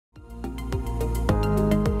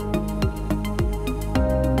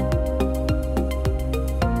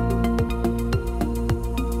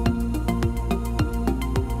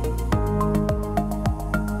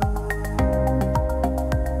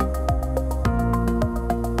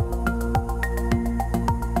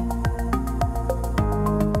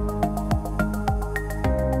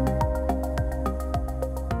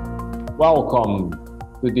Welcome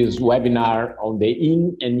to this webinar on the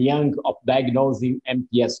yin and yang of diagnosing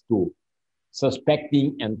MPS II,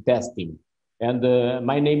 suspecting and testing. And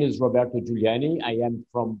my name is Roberto Giugliani. I am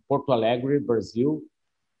from Porto Alegre, Brazil.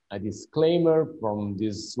 A disclaimer from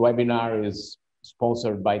this webinar is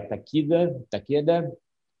sponsored by Takeda.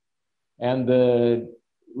 And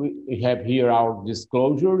we have here our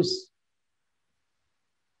disclosures.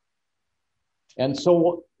 And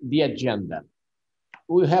so the agenda.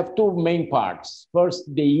 We have two main parts.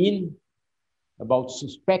 First, the yin, about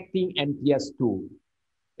suspecting MPS II.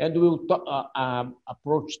 And we'll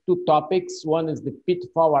approach two topics. One is the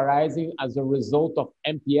pitfall arising as a result of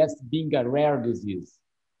MPS being a rare disease.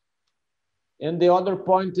 And the other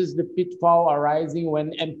point is the pitfall arising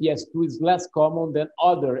when MPS II is less common than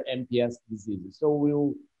other MPS diseases. So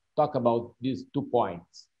we'll talk about these 2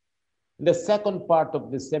 points. And the second part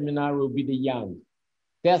of the seminar will be the yang,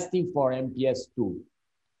 testing for MPS II.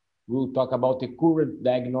 We'll talk about the current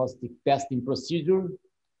diagnostic testing procedure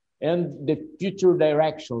and the future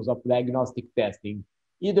directions of diagnostic testing,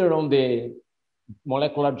 either on the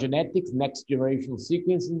molecular genetics, next generation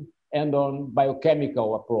sequencing, and on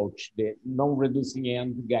biochemical approach, the non-reducing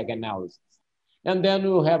end gag analysis. And then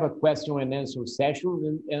we'll have a question and answer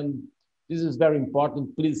session. And this is very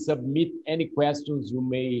important. Please submit any questions you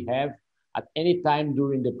may have at any time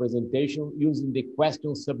during the presentation using the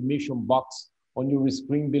question submission box on your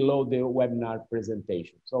screen below the webinar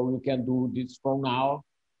presentation. So you can do this from now,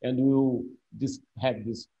 and we'll have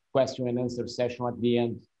this question and answer session at the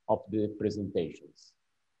end of the presentations.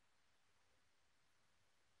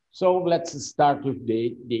 So let's start with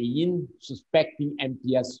the yin, suspecting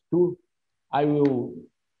MPS II. I will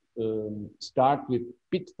start with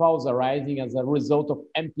pitfalls arising as a result of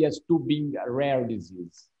MPS II being a rare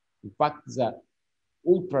disease. In fact, it's an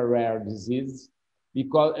ultra rare disease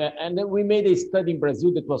because, and then we made a study in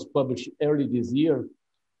Brazil that was published early this year,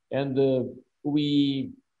 and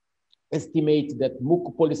we estimate that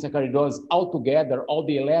mucopolysaccharidosis altogether, all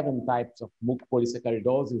the 11 types of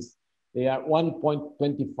mucopolysaccharidosis, they are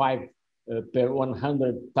 1.25 per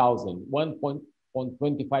 100,000,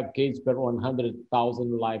 1.25 cases per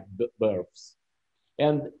 100,000 live births.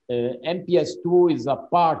 And MPS II is a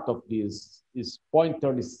part of this, is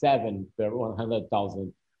 0.37 per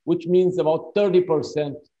 100,000, which means about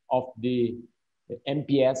 30% of the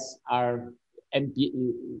MPS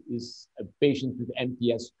is a patient with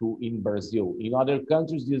MPS II in Brazil. In other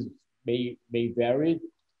countries, this may vary.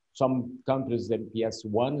 Some countries MPS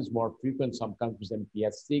I is more frequent, some countries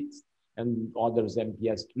MPS VI, and others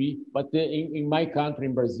MPS III. But in my country,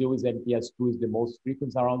 in Brazil, is MPS II is the most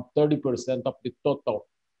frequent, around 30% of the total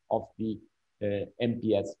of the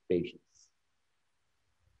MPS patients.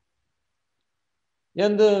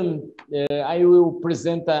 And I will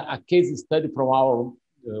present a case study from our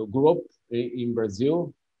group in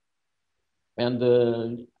Brazil. And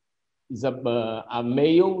is a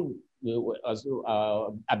male,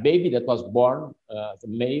 a baby that was born as a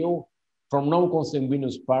male from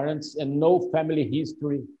non-consanguineous parents and no family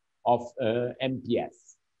history of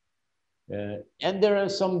MPS. And there are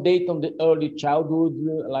some data on the early childhood,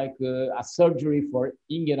 like a surgery for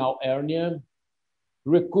inguinal hernia,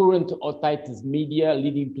 recurrent otitis media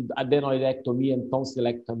leading to adenoidectomy and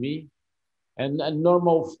tonsillectomy, and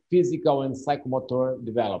normal physical and psychomotor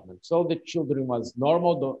development. So the children was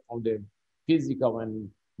normal on the physical and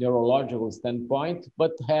neurological standpoint,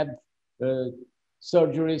 but had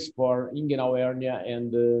surgeries for inguinal hernia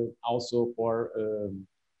and also for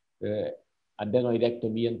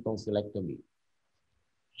adenoidectomy and tonsillectomy.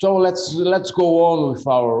 So let's go on with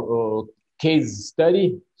our case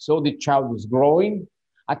study. So the child is growing.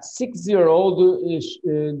 At 6 years old,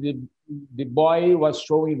 the boy was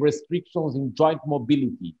showing restrictions in joint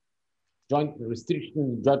mobility. Joint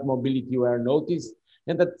restrictions in joint mobility were noticed.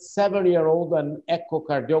 And at 7 years old, an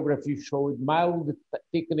echocardiography showed mild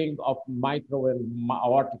thickening of mitral and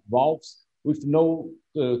aortic valves with no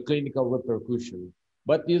clinical repercussion.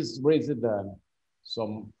 But this raised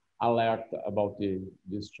some alert about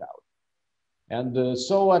this child. And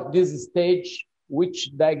so at this stage,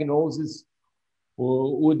 which diagnosis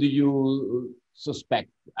would you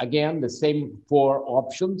suspect? Again, the same 4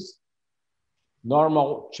 options: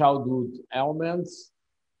 normal childhood ailments,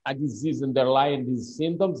 a disease underlying these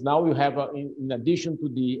symptoms. Now you have, in addition to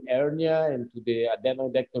the hernia and to the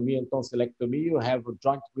adenoidectomy and tonsillectomy, you have a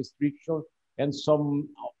joint restriction and some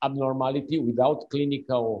abnormality without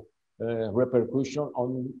clinical repercussion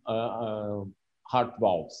on heart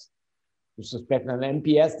valves. You suspect an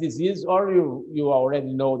MPS disease, or you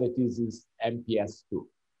already know that this is MPS II.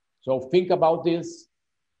 So think about this,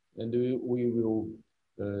 and we will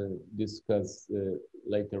discuss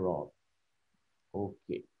later on.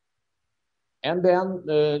 Okay. And then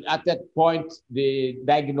at that point, the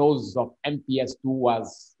diagnosis of MPS II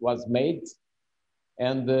was made.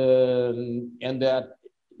 And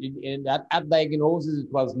at diagnosis,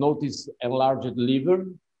 it was noticed enlarged liver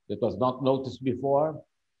that was not noticed before,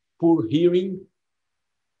 poor hearing,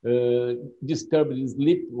 disturbed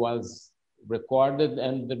sleep was recorded,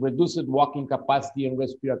 and the reduced walking capacity and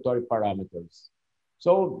respiratory parameters.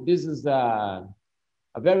 So this is a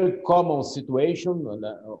very common situation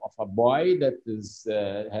of a boy that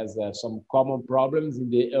has some common problems in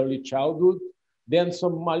the early childhood, then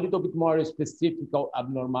some a little bit more specific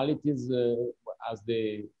abnormalities as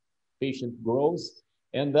the patient grows.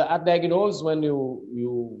 And at diagnosis, when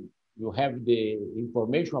you have the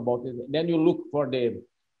information about it, then you look for the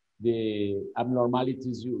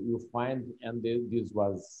abnormalities you find, and this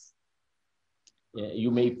was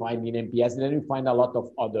you may find in MPS, and then you find a lot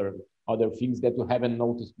of other things that you haven't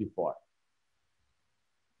noticed before.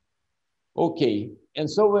 Okay, and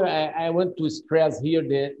so I want to stress here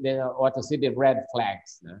what I say, the red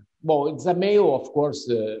flags. Well, it's a male, of course,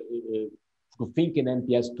 to think in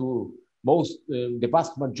MPS II, the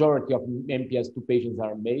vast majority of MPS II patients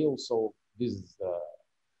are male, so this is,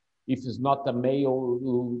 if it's not a male,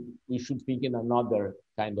 we should think in another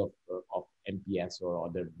kind of MPS or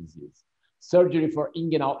other disease. Surgery for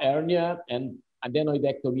inguinal hernia and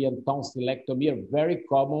adenoidectomy and tonsillectomy are very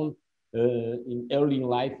common in early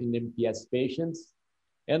life in MPS patients.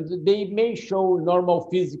 And they may show normal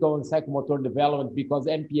physical and psychomotor development because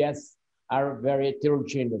MPS are very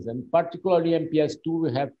heterogeneous. And particularly MPS II,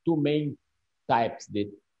 we have two main types: the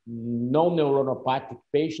non-neuronopathic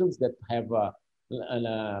patients that have a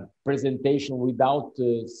presentation without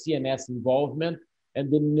CNS involvement,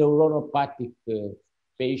 and the neuronopathic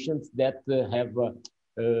patients that have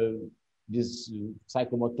this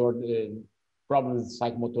psychomotor problems,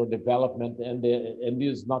 psychomotor development, and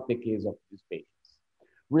this is not the case of these patients.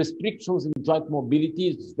 Restrictions in joint mobility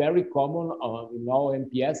is very common in all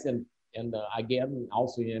MPS and again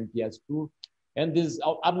also in MPS II. And these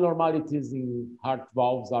abnormalities in heart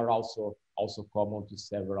valves are also common to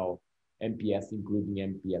several MPS, including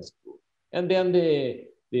MPS II. And then the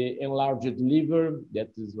enlarged liver that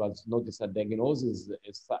was noticed at diagnosis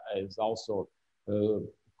is also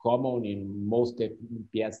common in most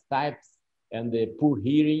MPS types. And the poor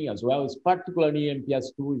hearing as well, is particularly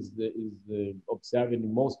MPS II is observed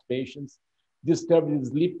in most patients. Disturbed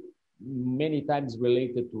sleep, many times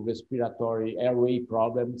related to respiratory airway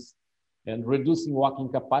problems, and reducing walking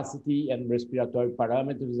capacity and respiratory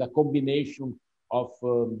parameters, a combination of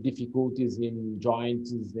difficulties in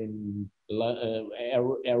joints, in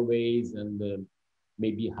airways, and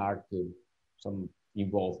maybe heart, some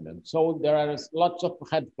involvement. So there are lots of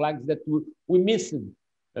red flags that we missed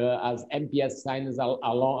as MPS signs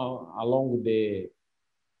along the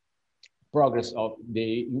progress of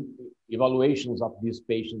the evaluations of these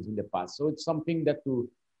patients in the past. So it's something that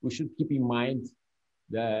we should keep in mind,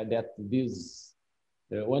 that this,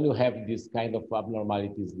 when you have this kind of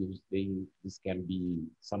abnormalities, this can be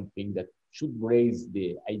something that should raise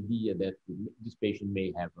the idea that this patient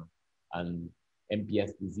may have an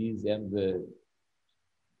MPS disease and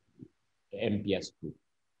MPS II.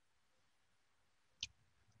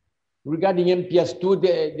 Regarding MPS II,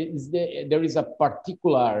 there is a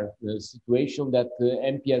particular situation that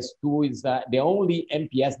MPS II is the only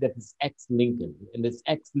MPS that is X-linked, and it's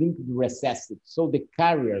X-linked recessive. So the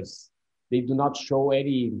carriers, they do not show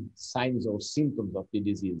any signs or symptoms of the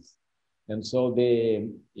disease. And so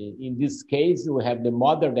in this case, we have the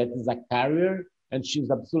mother that is a carrier, and she's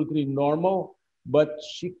absolutely normal, but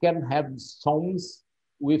she can have sons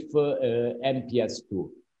with MPS II.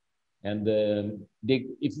 And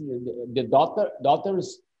if the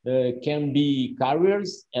daughters can be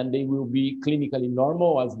carriers, and they will be clinically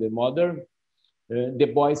normal as the mother.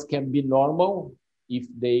 The boys can be normal if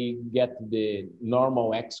they get the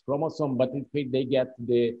normal X chromosome, but if they get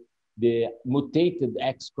the mutated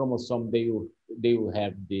X chromosome, they will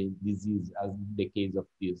have the disease, as the case of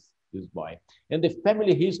this boy. And the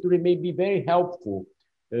family history may be very helpful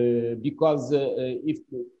because if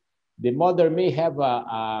the mother may have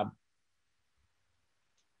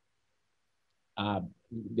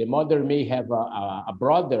the mother may have a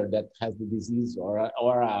brother that has the disease, or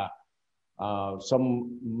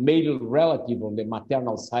some male relative on the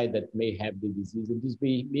maternal side that may have the disease, and this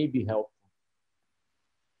may be helpful.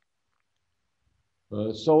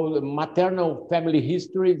 So the maternal family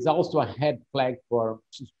history is also a red flag for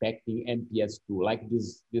suspecting MPS II. Like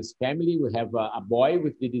this family, we have a boy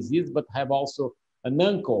with the disease, but have also an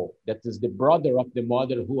uncle that is the brother of the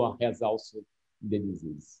mother who has also the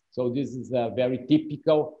disease. So this is very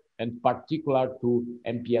typical, and particular to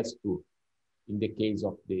MPS II in the case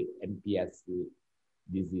of the MPS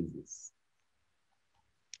diseases.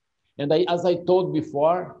 And as I told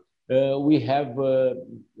before, we have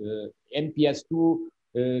MPS II,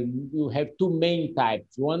 you have two main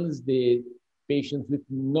types. One is the patients with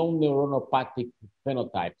non-neuronopathic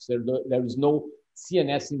phenotypes. There is no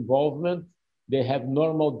CNS involvement. They have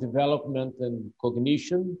normal development and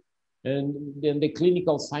cognition. And then the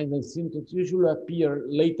clinical signs and symptoms usually appear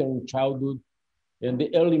later in childhood. And the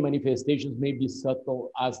early manifestations may be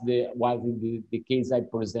subtle, as was in the case I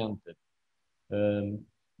presented.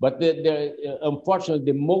 But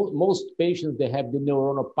unfortunately, most patients, they have the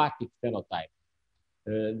neuronopathic phenotype.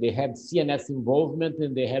 They have CNS involvement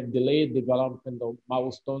and they have delayed development of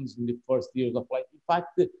milestones in the first years of life. In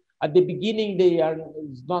fact, at the beginning,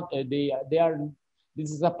 this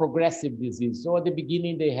is a progressive disease. So at the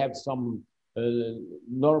beginning, they have some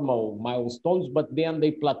normal milestones, but then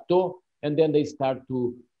they plateau and then they start a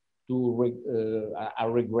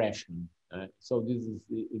regression. So this is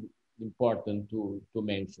important to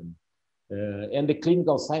mention. And the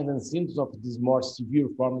clinical signs and symptoms of these more severe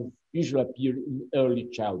forms usually appear in early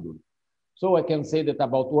childhood. So I can say that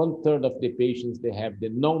about 1/3 of the patients, they have the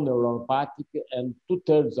non-neuronopathic, and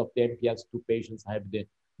 2/3 of the MPS II patients have the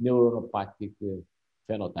neuronopathic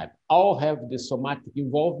phenotype. All have the somatic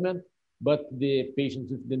involvement, but the patients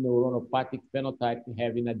with the neuronopathic phenotype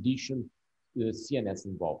have, in addition, the CNS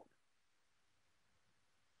involvement.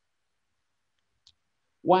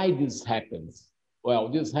 Why this happens? Well,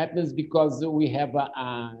 this happens because we have a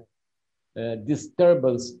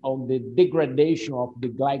disturbance on the degradation of the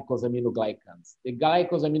glycosaminoglycans. The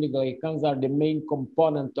glycosaminoglycans are the main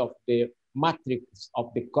component of the matrix of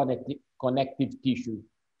the connective tissue.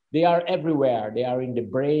 They are everywhere. They are in the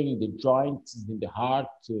brain, the joints, in the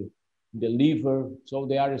heart, in the liver. So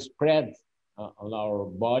they are spread on our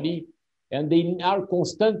body, and they are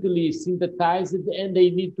constantly synthesized, and they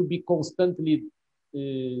need to be constantly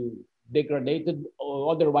degraded,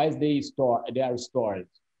 or otherwise they are stored.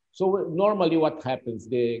 So normally what happens,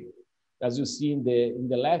 as you see in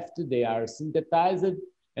the left, they are synthesized,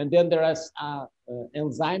 and then there are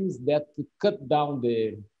enzymes that cut down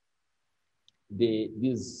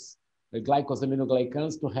these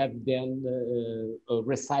glycosaminoglycans to have them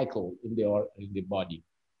recycled in the body.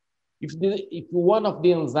 If one of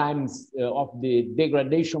the enzymes of the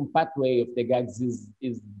degradation pathway of the GAGs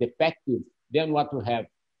is defective, then what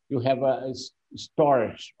you have a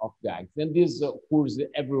storage of GAGs. And this occurs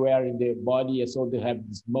everywhere in the body, so they have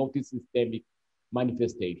these multi-systemic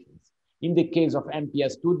manifestations. In the case of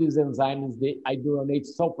MPS II, this enzyme is the iduronate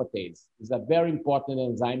sulfatase. It's a very important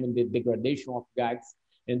enzyme in the degradation of GAGs.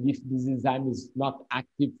 And if this enzyme is not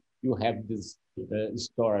active, you have this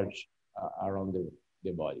storage around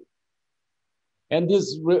the body. And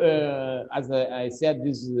this, as I said,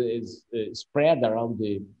 this is spread around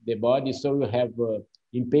the body. So you have,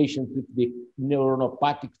 in patients with the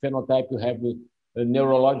neuronopathic phenotype, you have a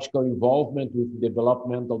neurological involvement with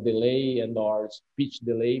developmental delay and or speech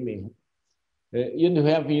delay. You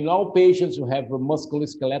have, in all patients, you have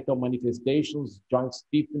musculoskeletal manifestations, joint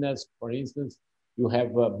stiffness, for instance. You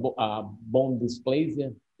have bone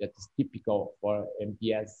dysplasia that is typical for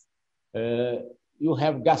MPS. You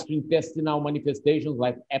have gastrointestinal manifestations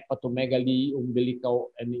like hepatomegaly,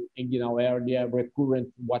 umbilical and inguinal hernia, recurrent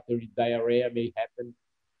watery diarrhea may happen.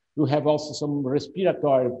 You have also some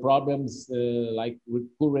respiratory problems like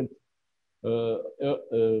recurrent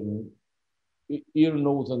ear,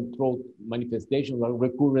 nose, and throat manifestations, like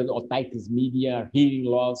recurrent otitis media, hearing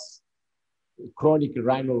loss, chronic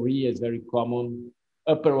rhinorrhea is very common,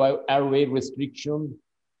 upper airway restriction,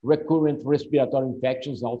 recurrent respiratory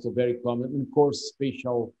infections, also very common, and coarse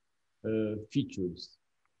facial features.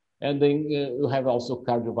 And then you have also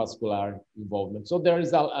cardiovascular involvement. So there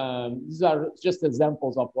is these are just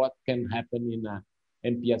examples of what can happen in a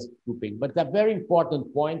MPS II patient. But a very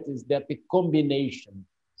important point is that the combination.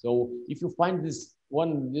 So if you find this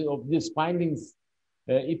one of these findings,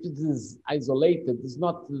 if it is isolated, it's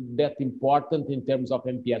not that important in terms of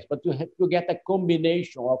MPS, but you have to get a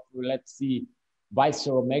combination of, let's see,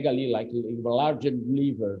 visceromegaly, like enlarged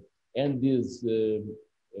liver, and these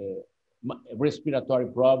respiratory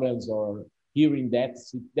problems or hearing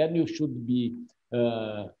deficit, then you should be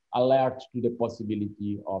alert to the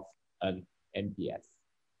possibility of an MPS.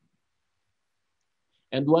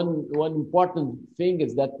 And one important thing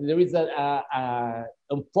is that there is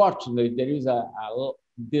unfortunately, there is a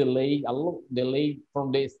long delay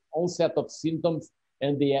from the onset of symptoms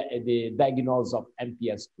and the diagnosis of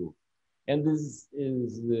MPS II. And this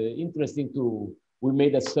is interesting we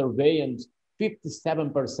made a survey, and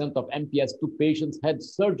 57% of MPS II patients had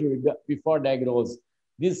surgery before diagnosis.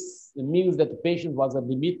 This means that the patient was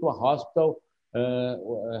admitted to a hospital,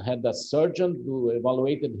 had a surgeon who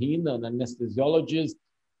evaluated him, an anesthesiologist,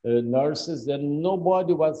 nurses, and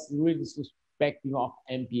nobody was really suspecting of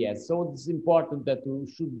MPS. So it's important that we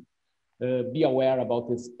should be aware about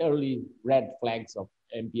these early red flags of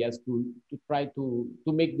MPS to try to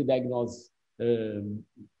make the diagnosis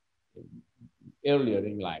earlier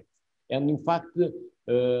in life. And in fact,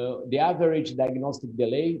 the average diagnostic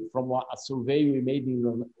delay from a survey we made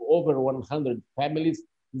in over 100 families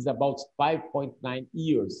is about 5.9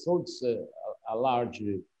 years. So it's a large,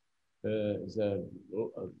 it's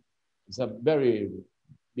a very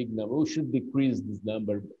big number. We should decrease this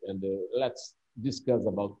number, and let's discuss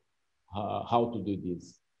about how to do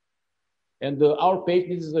this. And our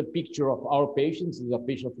patient, this is a picture of our patients. This is a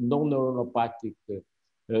patient of non-neuronopathic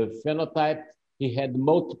phenotype. He had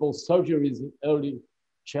multiple surgeries in early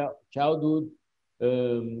childhood,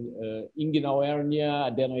 inguinal hernia,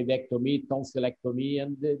 adenoidectomy, tonsillectomy,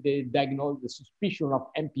 and the suspicion of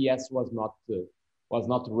MPS was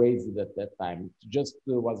not raised at that time. It just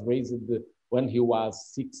was raised when he was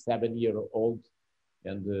 6, 7 years old.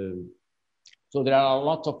 And so there are a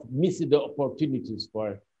lot of missed opportunities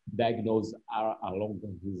for diagnosis along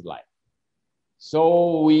his life.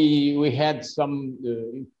 So we had some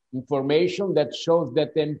information that shows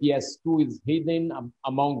that MPS II is hidden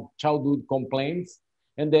among childhood complaints,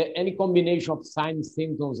 and that any combination of signs,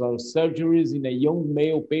 symptoms, or surgeries in a young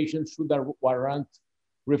male patient should warrant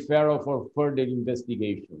referral for further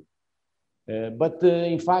investigation. But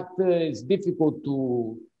in fact, it's difficult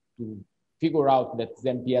to figure out that it's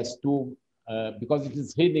MPS II because it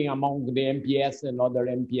is hidden among the MPS and other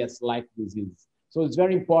MPS-like diseases. So it's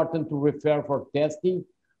very important to refer for testing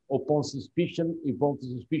upon suspicion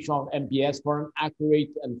of MPS for an accurate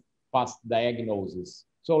and fast diagnosis.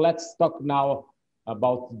 So let's talk now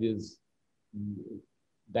about this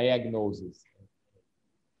diagnosis.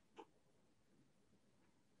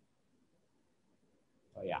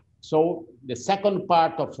 Yeah. So the second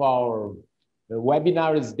part of our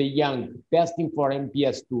webinar is the young testing for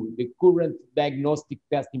MPS II. The current diagnostic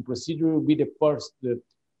testing procedure will be the first,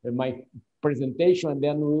 my presentation, and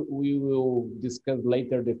then we will discuss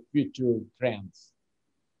later the future trends.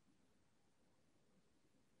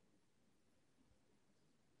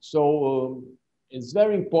 So it's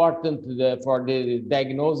very important for the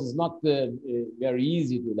diagnosis, not very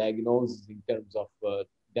easy to diagnose in terms of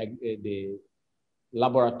the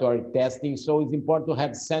laboratory testing. So it's important to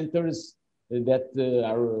have centers that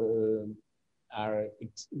are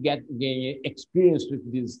getting experience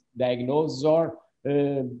with this diagnosis, or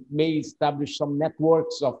may establish some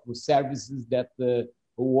networks of services that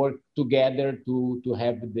work together to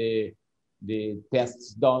have the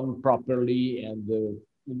tests done properly and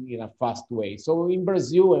in a fast way. So in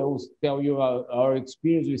Brazil, I will tell you our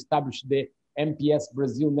experience. We established the MPS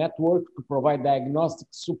Brazil network to provide diagnostic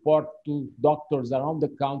support to doctors around the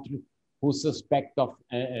country who suspect of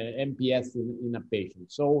MPS in a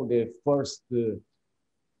patient. So the first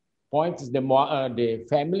point is the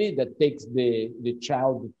family that takes the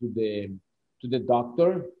child to the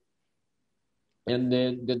doctor, and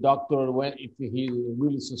the doctor, if he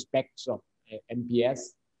really suspects of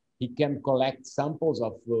MPS, he can collect samples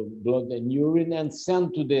of blood and urine and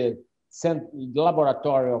send to the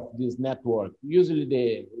laboratory of this network.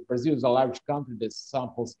 Usually, Brazil is a large country. The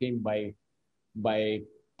samples came by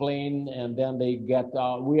plane, and then they get.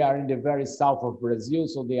 We are in the very south of Brazil,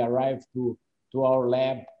 so they arrive to our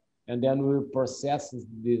lab. And then we process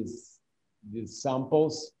these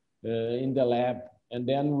samples in the lab, and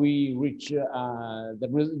then we reach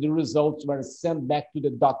the results were sent back to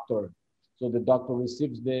the doctor. So the doctor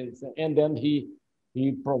receives this, and then he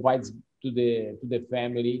provides to the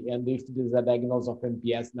family. And if there's a diagnosis of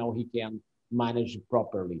MPS, now he can manage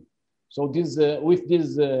properly. So this with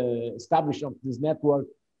this establishment of this network,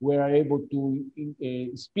 we are able to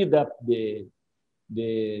speed up the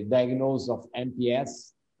diagnosis of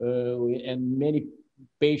MPS. And many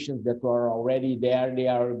patients that are already there, they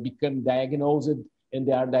are become diagnosed, and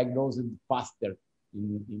they are diagnosed faster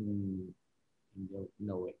in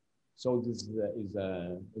a way. So this is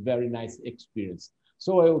a very nice experience.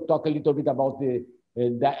 So I will talk a little bit about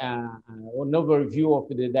an overview of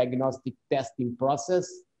the diagnostic testing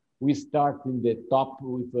process. We start in the top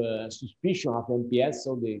with suspicion of MPS,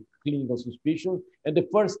 so the clinical suspicion. And the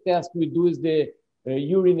first test we do is the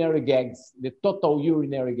urinary gags, the total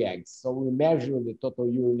urinary gags. So we measure the total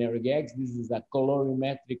urinary gags. This is a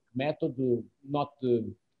colorimetric method, not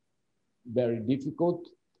very difficult.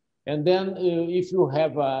 And then if you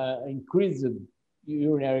have increased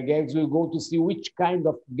urinary gags, we go to see which kind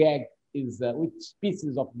of gag is, which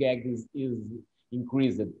species of gag is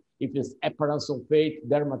increased. If it's heparan sulfate,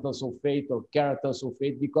 dermatan sulfate, or keratan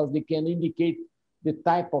sulfate, because they can indicate the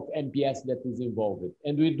type of MPS that is involved.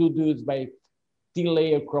 And we do this by thin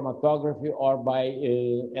layer chromatography or by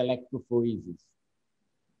electrophoresis.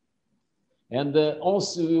 And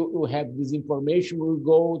also we have this information, we'll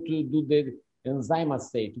go to do the enzyme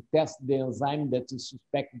assay, to test the enzyme that is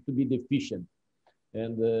suspected to be deficient.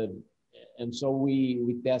 And so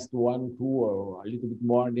we test 1, 2, or a little bit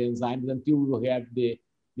more the enzymes until we have the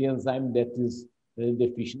enzyme that is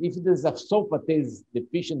deficient. If there's a sulfatase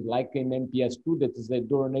deficient, like in MPS II, that is a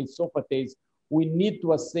duronate sulfatase, we need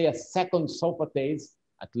to assay a second sulfatase,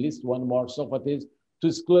 at least one more sulfatase, to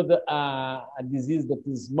exclude a disease that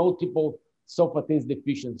is multiple sulfatase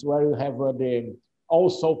deficient, where you have all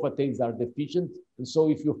sulfatases are deficient. And so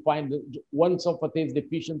if you find one sulfatase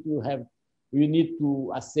deficient, you need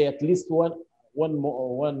to assay at least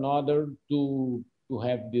one other to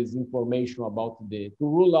have this information about to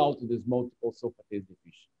rule out this multiple sulfatase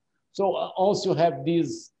deficient. So also have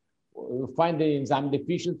this, find the enzyme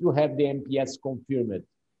deficient, you have the MPS confirmed.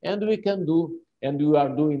 And we can do, and we are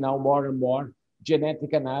doing now more and more,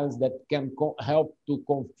 genetic analysis that can help to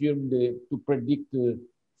confirm to predict the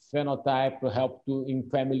phenotype, help to in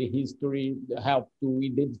family history, help to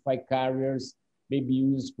identify carriers, may be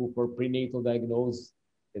useful for prenatal diagnosis.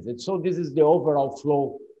 So this is the overall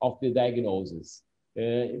flow of the diagnosis.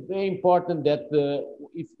 Very important that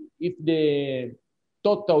if the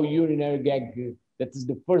total urinary gag, that is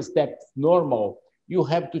the first step, normal, you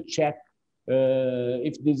have to check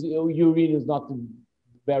if this urine is not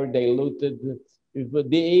very diluted, if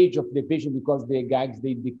the age of the patient, because the gags,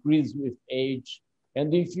 they decrease with age.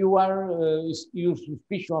 And if you are, your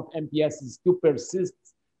suspicion of MPS still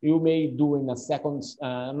persists, you may do in a second,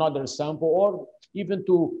 another sample, or even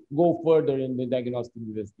to go further in the diagnostic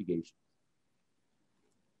investigation.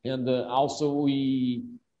 And also we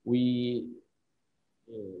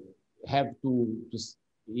have to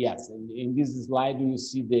yes, in this slide, you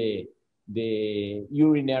see the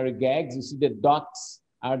urinary gags, you see the dots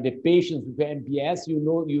are the patients with MPS,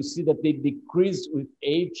 you see that they decrease with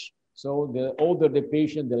age. So the older the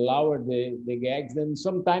patient, the lower the gags, and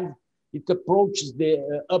sometimes it approaches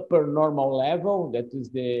the upper normal level, that is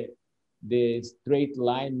the straight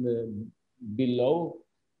line below,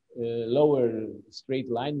 lower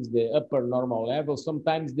straight line is the upper normal level.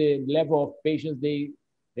 Sometimes the level of patients, they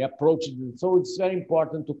approach it. So it's very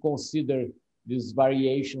important to consider these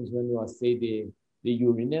variations when you assay the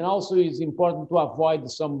urine. And also it's important to avoid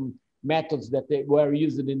some methods that were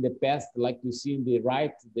used in the past, like you see in the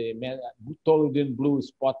right, the toluidine blue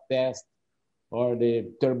spot test or the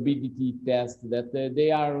turbidity test, that they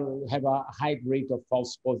have a high rate of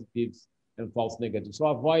false positives and false negatives. So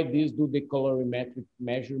avoid this, do the colorimetric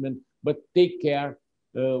measurement, but take care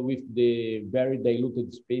with the very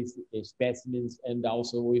diluted specimens and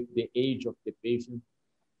also with the age of the patient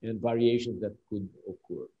and variations that could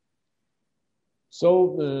occur.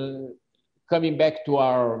 So coming back to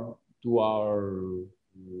our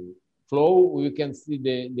flow, we can see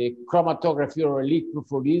the chromatography or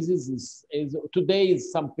electrophoresis today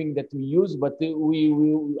is something that we use, but we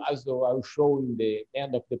will, as I'll show in the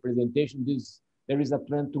end of the presentation, there is a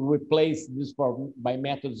trend to replace this by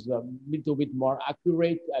methods a little bit more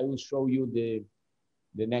accurate. I will show you the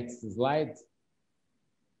next slide.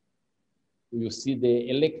 You see the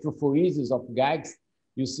electrophoresis of gags.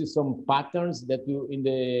 You see some patterns that you in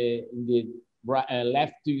the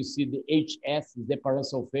left, you see the HS is heparan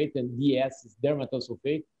sulfate and DS is dermatan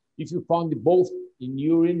sulfate. If you found both in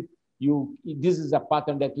urine, this is a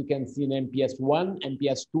pattern that you can see in MPS I,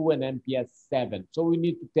 MPS II, and MPS VII. So we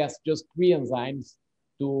need to test just 3 enzymes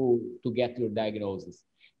to get your diagnosis.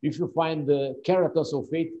 If you find the keratan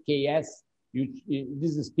sulfate, KS,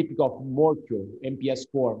 this is typical of molecule, MPS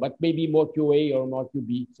IV, but maybe molecule A or molecule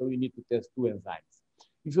B, so you need to test 2 enzymes.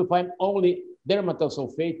 If you find only dermatan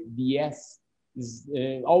sulfate, DS, is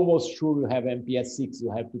almost sure you have MPS VI,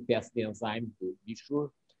 you have to test the enzyme to be sure.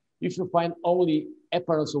 If you find only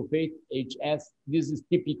heparan sulfate, HS, this is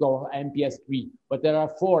typical of MPS III, but there are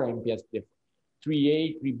 4 MPS different.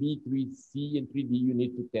 3A, 3B, 3C, and 3D, you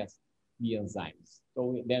need to test the enzymes.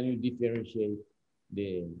 So then you differentiate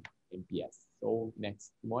the MPS. So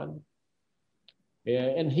next one.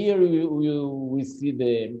 And here we see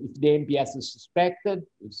if the MPS is suspected,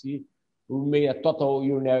 you see, we made a total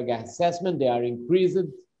urinary gas assessment, they are increased.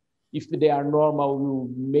 If they are normal, we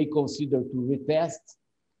may consider to retest.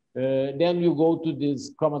 Then you go to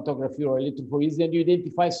this chromatography or electrophoresis and you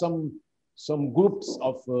identify some groups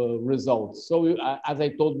of results. So as I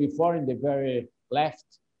told before, in the very left.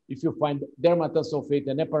 If you find dermatosulfate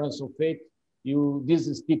and heparan sulfate, this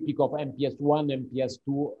is typical of MPS I, MPS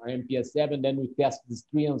II, or MPS 7. Then we test these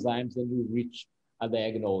 3 enzymes and we reach a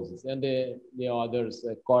diagnosis. And the others,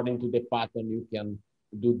 according to the pattern, you can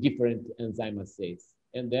do different enzyme assays.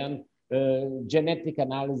 And then genetic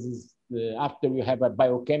analysis, after you have a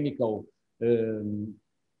biochemical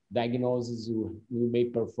diagnosis, we may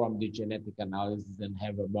perform the genetic analysis and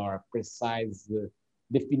have a more precise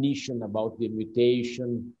definition about the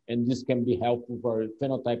mutation. And this can be helpful for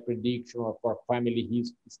phenotype prediction or for family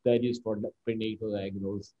history studies for the prenatal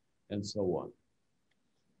diagnosis and so on.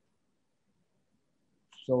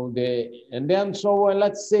 So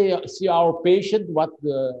let's see our patient,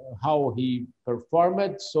 how he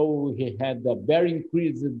performed. So he had a very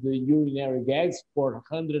increased urinary gags,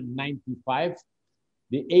 495.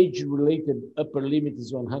 The age-related upper limit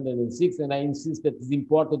is 106, and I insist that it's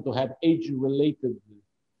important to have age-related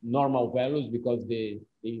normal values because they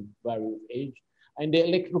vary with age. And the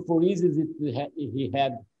electrophoresis, he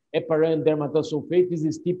had heparan dermatosulfate. This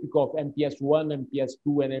is typical of MPS I, MPS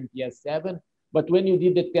II, and MPS 7. But when you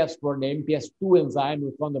did the test for the MPS II enzyme,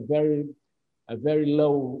 we found a very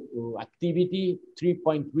low activity,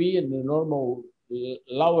 3.3, and the normal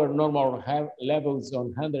lower normal levels on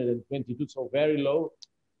 122, so very low.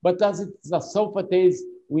 But as it's a sulfatase,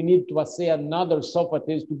 we need to assay another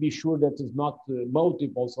sulfatase to be sure that it's not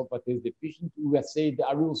multiple sulfatase deficient. We assayed the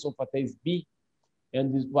aryl sulfatase B,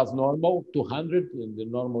 and this was normal, 200, and the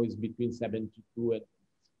normal is between 72 and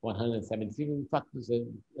 176. In fact, it's a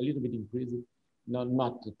little bit increasing,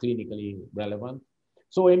 not clinically relevant.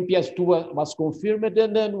 So MPS II was confirmed,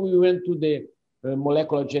 and then we went to the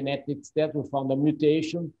molecular genetics test. We found a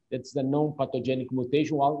mutation. That's the non-pathogenic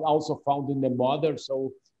mutation, also found in the mother.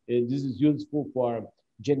 So this is useful for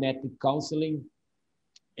genetic counseling.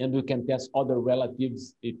 And we can test other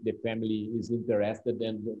relatives if the family is interested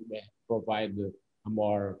and provide a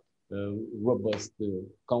more robust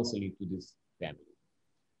counseling to this family.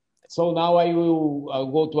 So now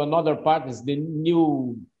I'll go to another part. Is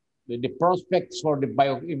the prospects for the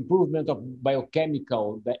improvement of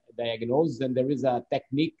biochemical diagnosis. And there is a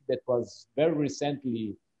technique that was very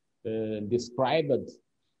recently described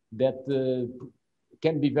that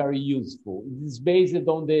can be very useful. It is based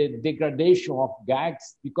on the degradation of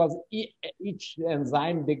GAGs, because each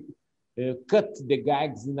enzyme cut the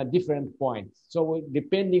GAGs in a different point. So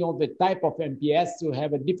depending on the type of MPS, you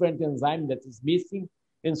have a different enzyme that is missing.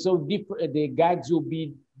 And so the GAGs will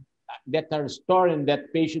be that are stored in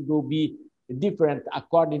that patient will be different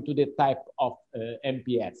according to the type of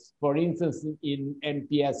MPS. For instance, in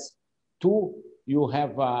MPS II, you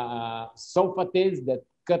have a sulfatase that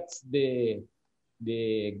cuts the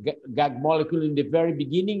GAG molecule in the very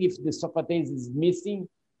beginning if the sulfatase is missing,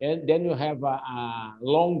 and then you have a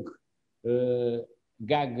long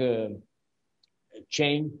GAG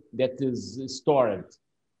chain that is stored.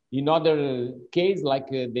 In other case, like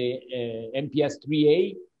the MPS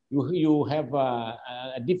IIIA, you have a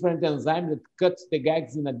different enzyme that cuts the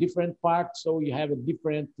GAGs in a different part, so you have a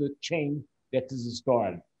different chain that is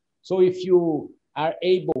stored. So if you are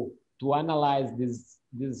able to analyze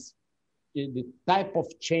the type of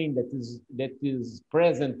chain that is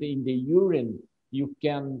present in the urine, you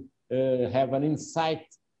can have an insight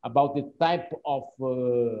about the type of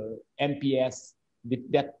MPS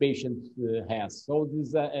that patient has. So this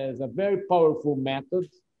is a very powerful method.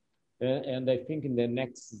 And I think in the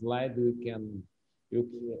next slide,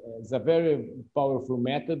 it's a very powerful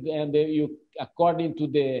method. And according to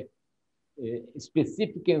the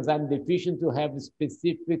specific enzyme deficient, you have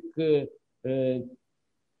specific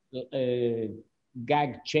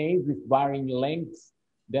GAG chains with varying lengths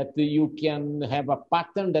that you can have a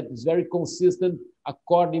pattern that is very consistent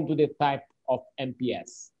according to the type of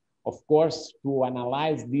MPS. Of course, to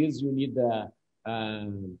analyze this, you need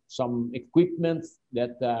some equipment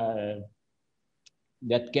that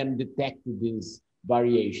can detect these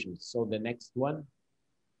variations. So the next one.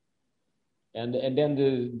 And then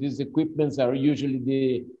these equipments are usually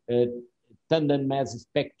the tandem mass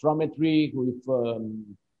spectrometry with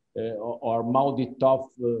or Mauditov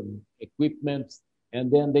equipment,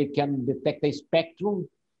 and then they can detect a spectrum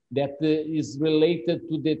that is related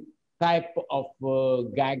to the type of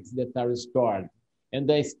GAGs that are stored. And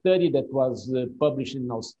a study that was published in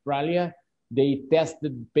Australia, they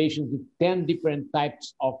tested patients with 10 different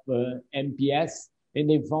types of MPS, and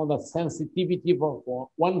they found a sensitivity of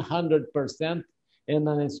 100% and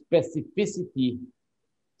a specificity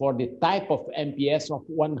for the type of MPS of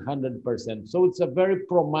 100%. So it's a very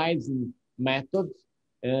promising method.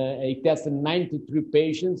 It tested 93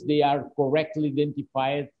 patients. They are correctly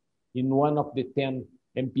identified in one of the 10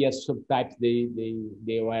 MPS subtypes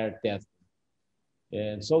they were tested.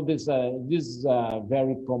 And so this is a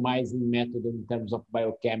very promising method in terms of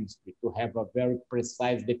biochemistry to have a very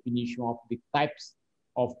precise definition of the types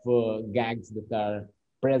of GAGs that are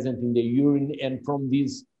present in the urine, and from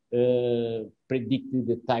this predicted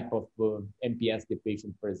the type of MPS the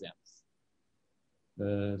patient presents.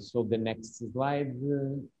 So the next slide.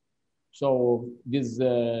 So this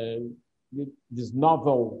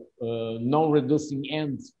novel non-reducing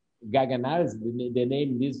ends GAG analysis, they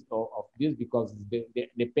name this of this because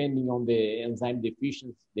depending on the enzyme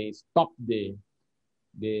deficiency, they stop the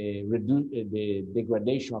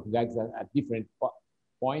degradation of GAGs at different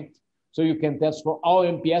points. So you can test for all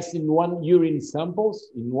MPS in one urine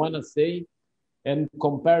samples, in one assay, and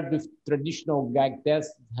compared with traditional GAG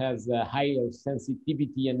test, has a higher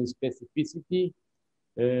sensitivity and specificity.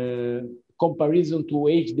 Comparison to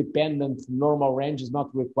age-dependent normal range is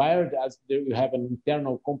not required, as there you have an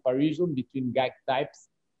internal comparison between GAG types,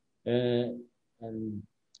 and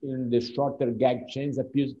in the shorter GAG chains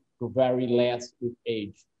appears to vary less with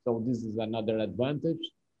age. So this is another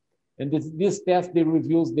advantage. And this test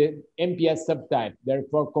reveals the MPS subtype.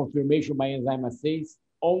 Therefore, confirmation by enzyme assays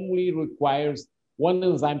only requires one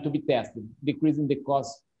enzyme to be tested, decreasing the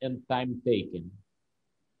cost and time taken.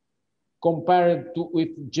 Compared with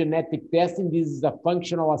genetic testing, this is a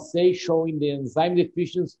functional assay showing the enzyme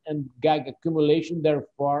deficiency and GAG accumulation.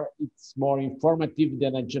 Therefore, it's more informative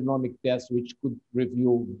than a genomic test, which could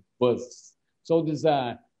review buzzes. So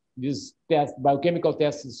this test, biochemical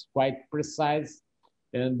test, is quite precise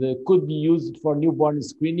and could be used for newborn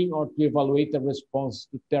screening or to evaluate a response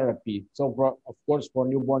to therapy. So, of course, for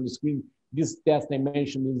newborn screening, this test I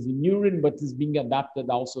mentioned is in urine, but is being adapted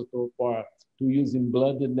also to use in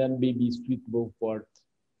blood, and then may be suitable for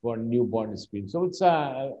newborn screening. So it's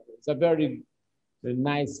a very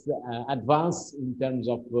nice advance in terms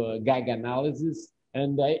of GAG analysis.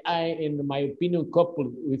 And I, in my opinion,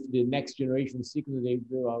 coupled with the next generation sequence, they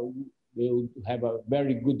will have a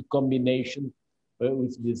very good combination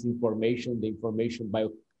with this information, the information,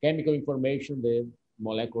 biochemical information, the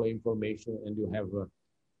molecular information, and you have a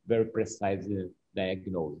very precise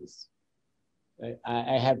diagnosis.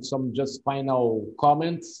 I have some just final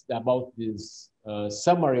comments about this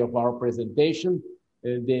summary of our presentation.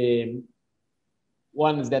 The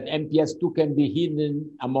one is that MPS II can be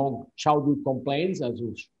hidden among childhood complaints, as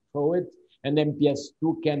we show it, and MPS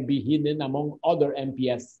II can be hidden among other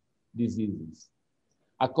MPS diseases.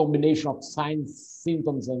 A combination of signs,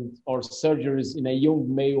 symptoms, or surgeries in a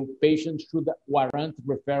young male patient should warrant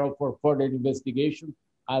referral for further investigation,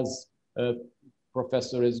 as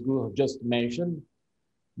Professor Esgu just mentioned.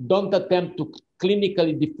 Don't attempt to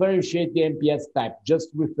clinically differentiate the MPS type, just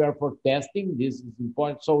refer for testing. This is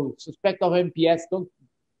important. So suspect of MPS, don't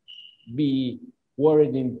be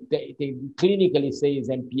worried in they clinically say is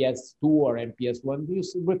MPS II or MPS I. You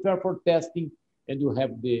refer for testing and you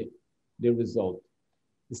have the result.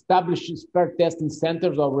 Establish spare testing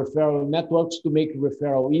centers or referral networks to make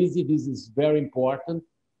referral easy. This is very important,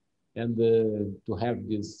 and to have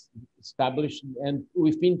this established. And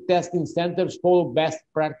within testing centers, follow best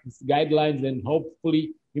practice guidelines and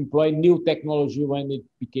hopefully employ new technology when it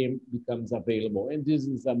becomes available. And this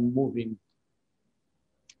is a moving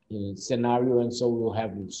scenario, and so we'll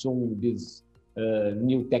have soon these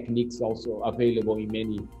new techniques also available in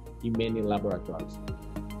many laboratories.